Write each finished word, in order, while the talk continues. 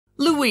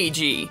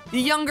Luigi, the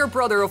younger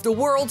brother of the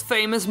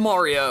world-famous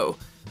Mario,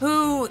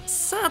 who,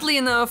 sadly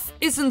enough,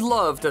 isn't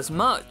loved as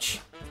much.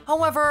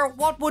 However,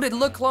 what would it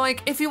look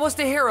like if he was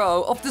the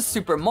hero of the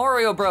Super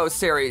Mario Bros.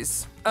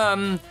 Series?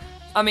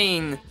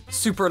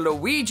 Super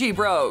Luigi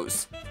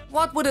Bros.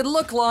 What would it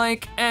look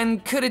like,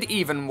 and could it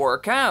even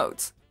work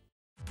out?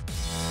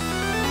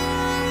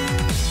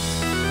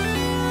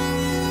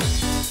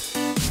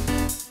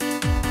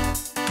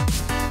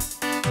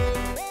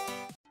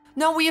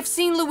 Now, we have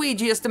seen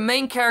Luigi as the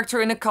main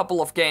character in a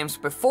couple of games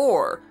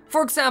before.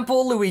 For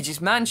example, Luigi's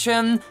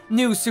Mansion,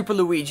 New Super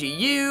Luigi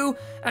U,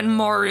 and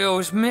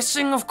Mario's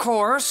Missing, of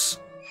course.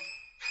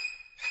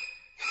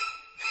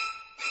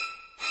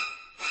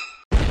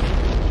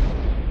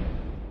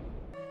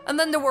 And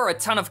then there were a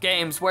ton of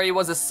games where he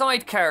was a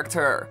side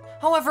character.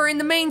 However, in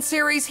the main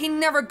series, he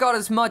never got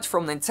as much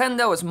from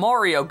Nintendo as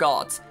Mario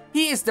got.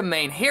 He is the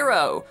main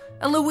hero,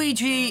 and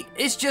Luigi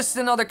is just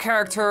another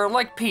character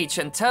like Peach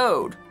and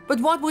Toad. But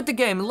what would the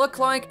game look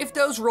like if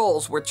those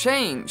roles were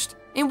changed?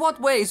 In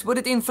what ways would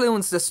it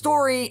influence the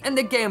story and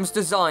the game's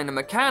design and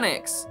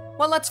mechanics?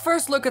 Well, let's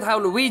first look at how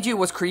Luigi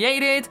was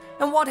created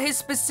and what his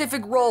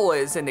specific role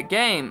is in the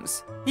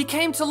games. He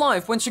came to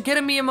life when Shigeru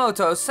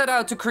Miyamoto set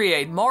out to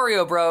create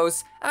Mario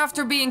Bros.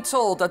 After being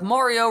told that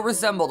Mario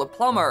resembled a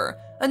plumber,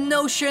 a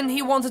notion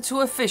he wanted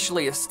to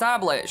officially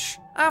establish.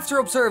 After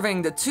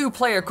observing the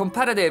two-player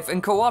competitive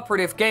and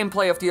cooperative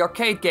gameplay of the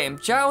arcade game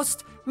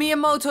Joust,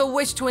 Miyamoto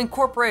wished to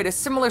incorporate a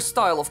similar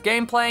style of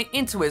gameplay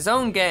into his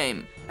own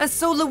game. And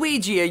so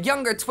Luigi, a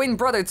younger twin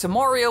brother to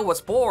Mario, was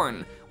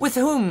born, with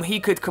whom he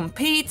could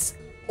compete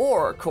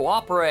or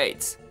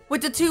cooperate.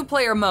 With the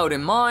two-player mode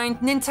in mind,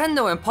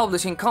 Nintendo and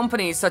publishing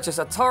companies such as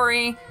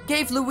Atari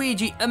gave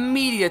Luigi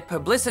immediate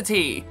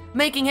publicity,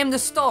 making him the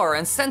star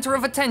and center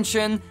of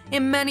attention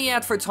in many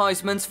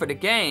advertisements for the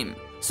game.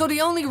 So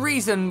the only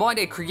reason why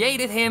they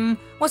created him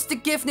was to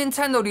give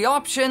Nintendo the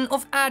option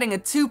of adding a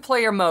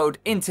two-player mode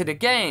into the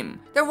game.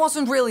 There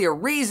wasn't really a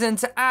reason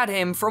to add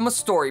him from a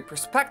story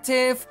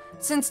perspective,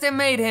 since they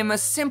made him a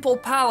simple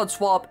palette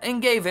swap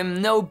and gave him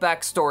no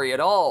backstory at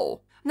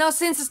all. Now,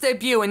 since his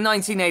debut in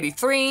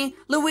 1983,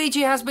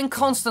 Luigi has been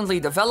constantly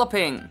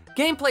developing.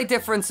 Gameplay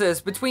differences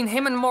between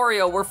him and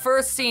Mario were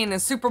first seen in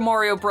Super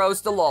Mario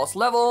Bros. The Lost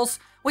Levels,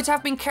 which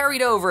have been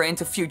carried over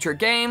into future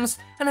games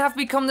and have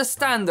become the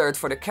standard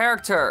for the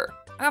character.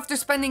 After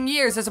spending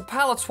years as a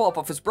palette swap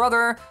of his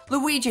brother,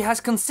 Luigi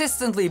has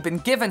consistently been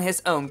given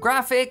his own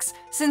graphics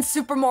since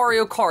Super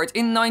Mario Kart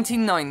in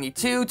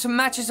 1992 to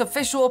match his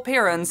official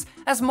appearance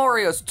as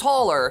Mario's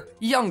taller,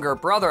 younger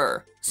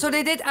brother. So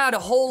they did add a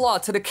whole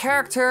lot to the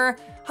character,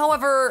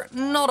 however,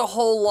 not a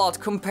whole lot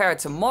compared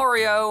to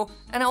Mario,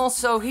 and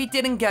also he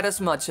didn't get as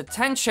much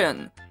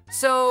attention.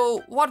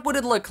 So, what would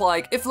it look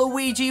like if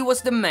Luigi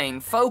was the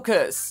main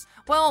focus?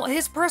 Well,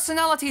 his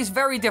personality is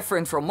very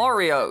different from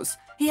Mario's.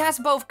 He has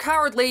both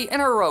cowardly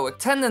and heroic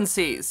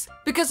tendencies.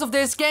 Because of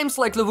this, games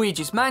like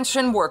Luigi's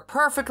Mansion work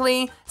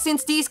perfectly,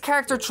 since these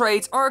character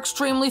traits are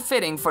extremely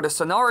fitting for the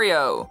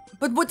scenario.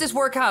 But would this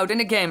work out in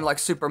a game like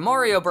Super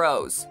Mario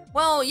Bros?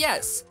 Well,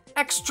 yes.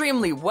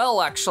 Extremely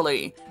well,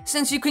 actually,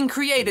 since you can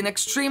create an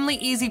extremely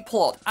easy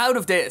plot out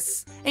of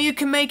this. And you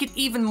can make it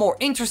even more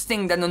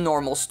interesting than the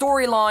normal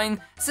storyline,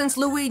 since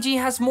Luigi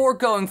has more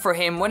going for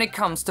him when it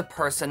comes to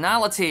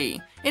personality.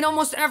 In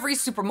almost every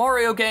Super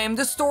Mario game,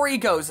 the story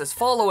goes as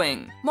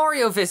following.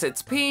 Mario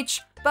visits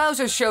Peach,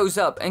 Bowser shows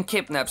up and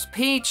kidnaps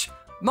Peach,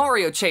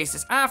 Mario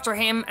chases after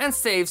him and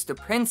saves the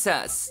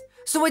princess.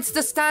 So it's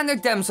the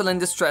standard damsel in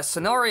distress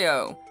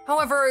scenario.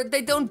 However,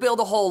 they don't build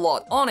a whole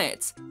lot on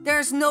it.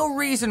 There's no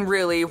reason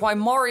really why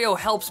Mario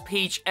helps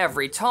Peach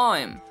every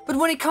time. But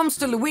when it comes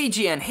to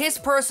Luigi and his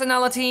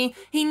personality,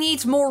 he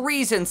needs more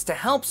reasons to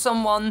help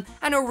someone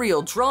and a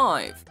real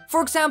drive.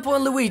 For example,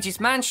 in Luigi's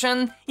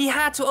Mansion, he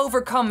had to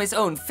overcome his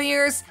own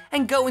fears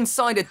and go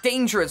inside a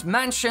dangerous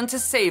mansion to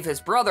save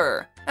his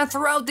brother. And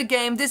throughout the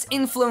game, this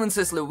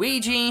influences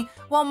Luigi,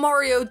 while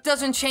Mario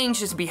doesn't change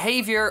his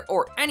behavior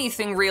or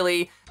anything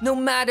really, no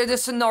matter the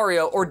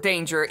scenario or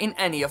danger in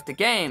any of the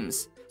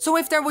games. So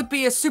if there would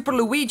be a Super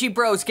Luigi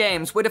Bros.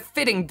 Games with a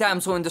fitting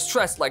damsel in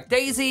distress like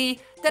Daisy,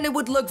 then it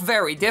would look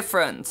very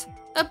different.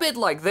 A bit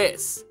like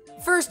this.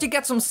 First, you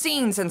get some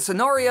scenes and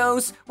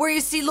scenarios where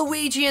you see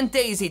Luigi and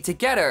Daisy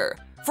together,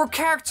 for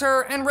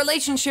character and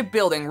relationship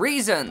building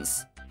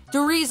reasons. The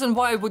reason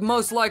why it would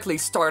most likely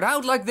start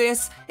out like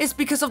this is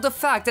because of the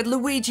fact that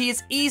Luigi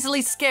is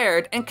easily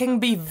scared and can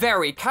be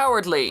very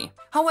cowardly.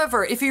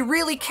 However, if he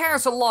really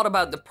cares a lot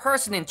about the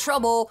person in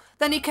trouble,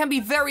 then he can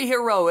be very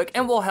heroic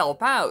and will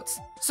help out.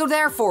 So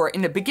therefore,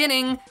 in the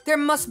beginning, there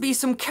must be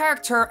some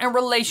character and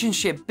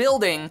relationship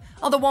building,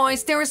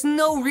 otherwise there is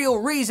no real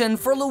reason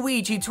for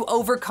Luigi to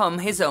overcome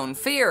his own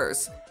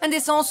fears. And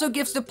this also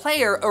gives the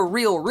player a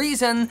real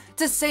reason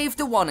to save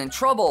the one in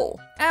trouble.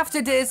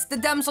 After this, the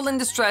damsel in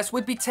distress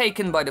would be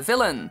taken by the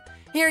villain.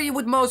 Here you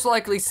would most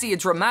likely see a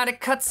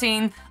dramatic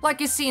cutscene like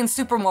you see in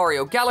Super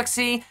Mario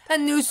Galaxy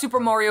and New Super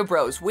Mario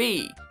Bros.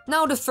 Wii.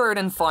 Now the third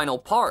and final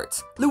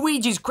part,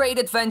 Luigi's great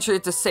adventure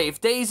to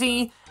save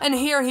Daisy, and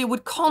here he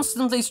would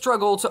constantly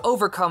struggle to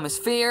overcome his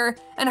fear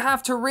and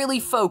have to really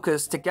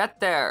focus to get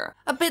there.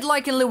 A bit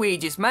like in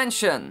Luigi's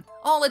Mansion.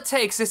 All it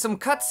takes is some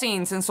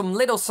cutscenes and some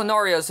little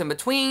scenarios in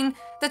between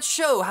that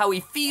show how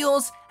he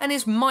feels and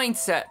his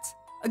mindset.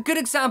 A good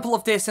example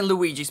of this in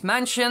Luigi's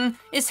Mansion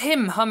is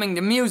him humming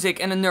the music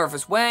in a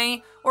nervous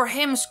way, or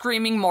him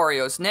screaming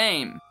Mario's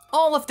name.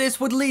 All of this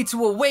would lead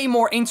to a way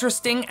more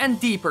interesting and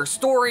deeper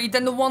story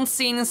than the one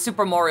seen in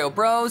Super Mario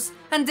Bros,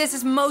 and this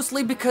is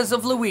mostly because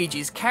of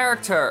Luigi's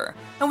character.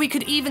 And we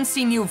could even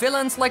see new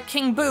villains like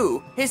King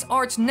Boo, his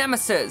arch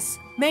nemesis.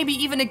 Maybe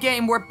even a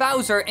game where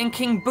Bowser and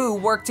King Boo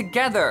work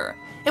together.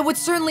 It would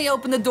certainly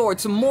open the door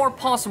to more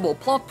possible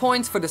plot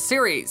points for the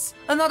series.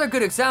 Another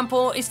good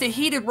example is the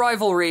heated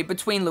rivalry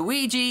between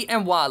Luigi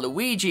and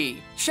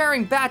Waluigi,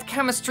 sharing bad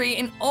chemistry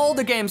in all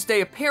the games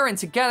they appear in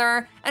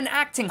together and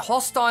acting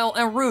hostile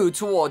and rude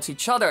towards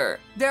each other.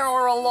 There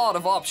are a lot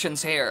of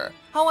options here.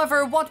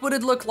 However, what would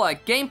it look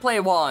like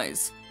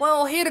gameplay-wise?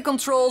 Well, here the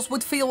controls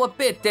would feel a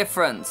bit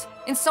different.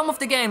 In some of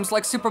the games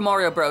like Super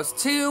Mario Bros.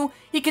 2,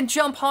 he can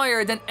jump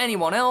higher than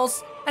anyone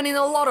else, and in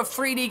a lot of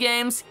 3D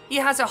games, he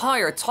has a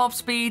higher top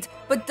speed,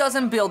 but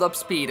doesn't build up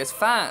speed as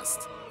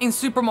fast. In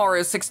Super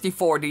Mario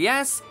 64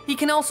 DS, he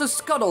can also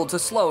scuttle to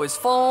slow his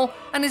fall,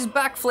 and his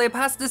backflip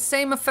has the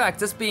same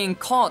effect as being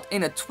caught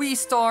in a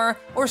Twi-star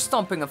or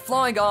stomping a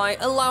fly guy,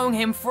 allowing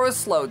him for a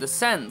slow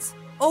descent.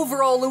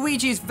 Overall,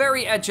 Luigi is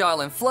very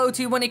agile and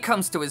floaty when it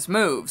comes to his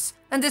moves,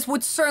 and this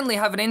would certainly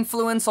have an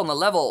influence on the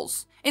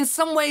levels. In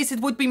some ways it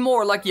would be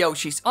more like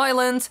Yoshi's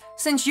Island,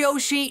 since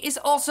Yoshi is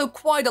also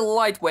quite a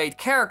lightweight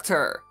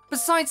character.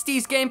 Besides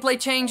these gameplay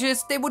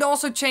changes, they would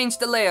also change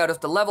the layout of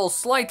the levels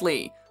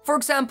slightly. For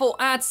example,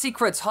 add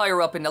secrets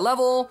higher up in the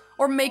level,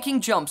 or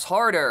making jumps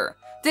harder.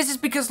 This is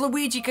because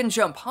Luigi can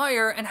jump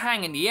higher and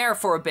hang in the air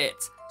for a bit,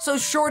 so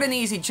short and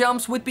easy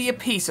jumps would be a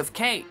piece of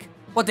cake.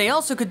 What they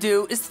also could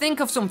do is think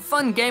of some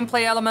fun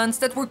gameplay elements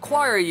that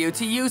require you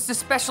to use the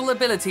special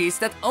abilities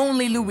that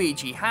only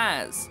Luigi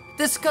has.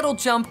 The scuttle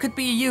jump could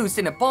be used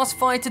in a boss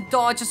fight to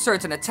dodge a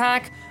certain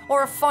attack,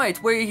 or a fight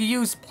where you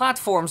use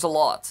platforms a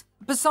lot.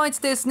 Besides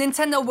this,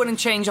 Nintendo wouldn't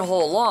change a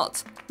whole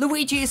lot.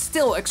 Luigi is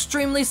still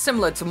extremely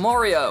similar to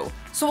Mario,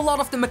 so a lot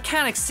of the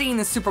mechanics seen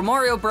in Super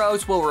Mario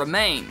Bros. Will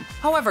remain.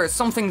 However,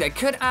 something they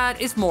could add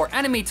is more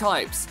enemy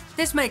types.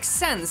 This makes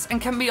sense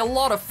and can be a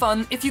lot of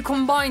fun if you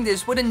combine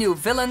this with a new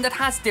villain that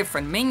has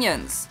different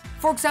minions.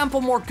 For example,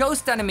 more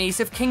ghost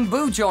enemies if King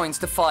Boo joins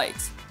the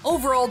fight.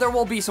 Overall, there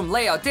will be some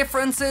layout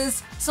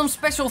differences, some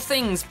special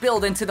things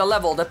built into the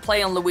level that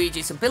play on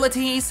Luigi's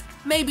abilities,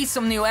 maybe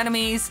some new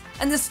enemies,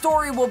 and the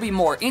story will be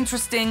more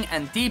interesting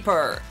and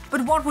deeper.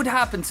 But what would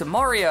happen to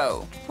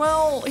Mario?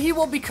 Well, he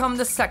will become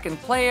the second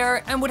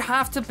player and would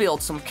have to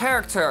build some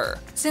character,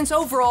 since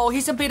overall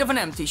he's a bit of an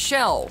empty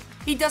shell.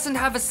 He doesn't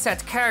have a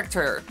set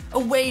character, a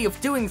way of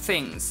doing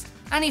things.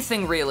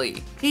 Anything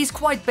really. He's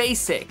quite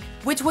basic,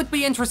 which would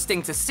be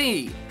interesting to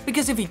see,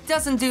 because if he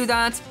doesn't do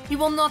that, he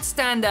will not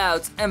stand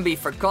out and be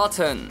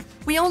forgotten.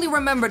 We only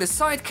remember the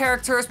side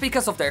characters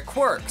because of their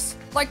quirks,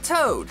 like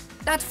Toad.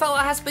 That fella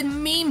has been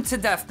memed to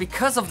death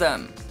because of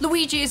them.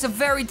 Luigi is a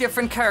very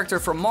different character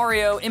from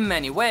Mario in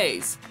many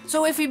ways,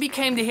 so if he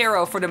became the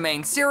hero for the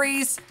main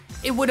series,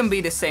 it wouldn't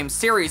be the same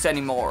series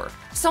anymore.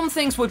 Some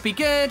things would be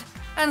good,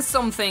 and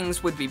some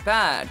things would be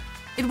bad.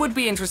 It would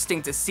be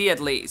interesting to see at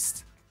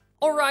least.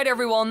 Alright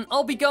everyone,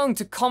 I'll be going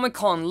to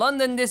Comic-Con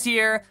London this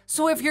year,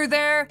 so if you're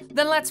there,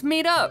 then let's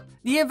meet up.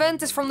 The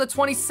event is from the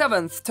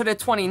 27th to the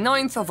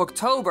 29th of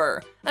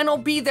October, and I'll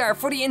be there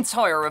for the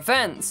entire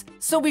event,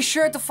 so be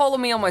sure to follow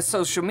me on my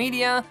social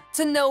media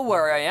to know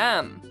where I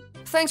am.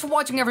 Thanks for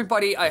watching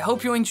everybody, I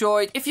hope you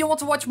enjoyed. If you want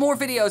to watch more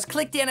videos,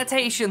 click the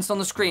annotations on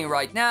the screen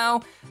right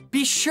now.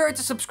 Be sure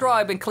to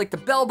subscribe and click the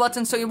bell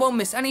button so you won't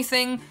miss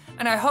anything,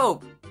 and I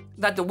hope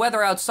that the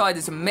weather outside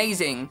is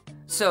amazing,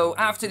 so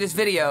after this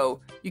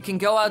video, you can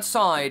go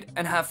outside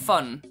and have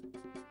fun.